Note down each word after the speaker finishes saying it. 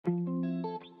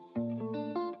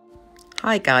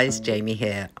Hi guys, Jamie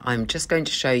here. I'm just going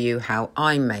to show you how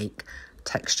I make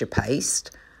texture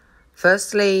paste.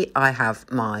 Firstly, I have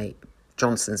my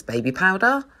Johnson's baby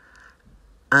powder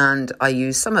and I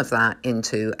use some of that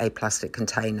into a plastic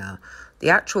container. The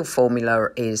actual formula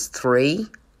is 3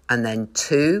 and then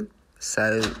 2,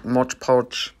 so Mod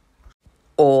Podge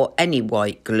or any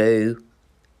white glue.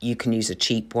 You can use a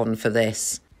cheap one for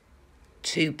this.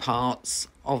 2 parts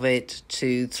of it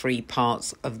to 3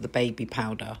 parts of the baby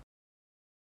powder.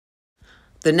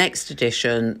 The next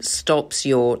addition stops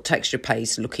your texture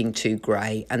paste looking too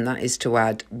grey, and that is to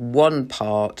add 1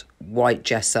 part white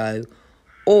gesso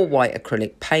or white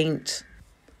acrylic paint.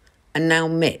 And now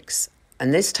mix,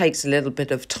 and this takes a little bit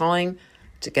of time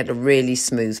to get a really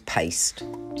smooth paste.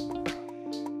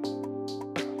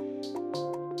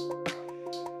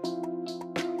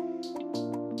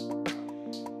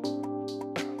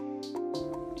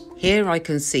 Here I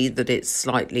can see that it's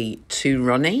slightly too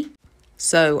runny.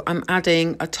 So I'm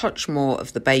adding a touch more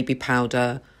of the baby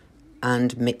powder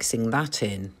and mixing that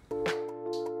in.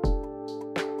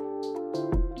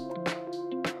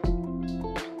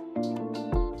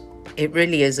 It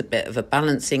really is a bit of a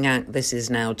balancing act. This is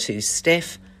now too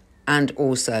stiff and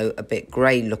also a bit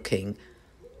grey looking.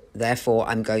 Therefore,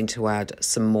 I'm going to add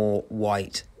some more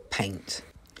white paint.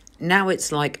 Now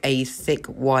it's like a thick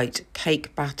white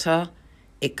cake batter.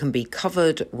 It can be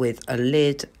covered with a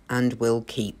lid and will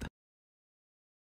keep.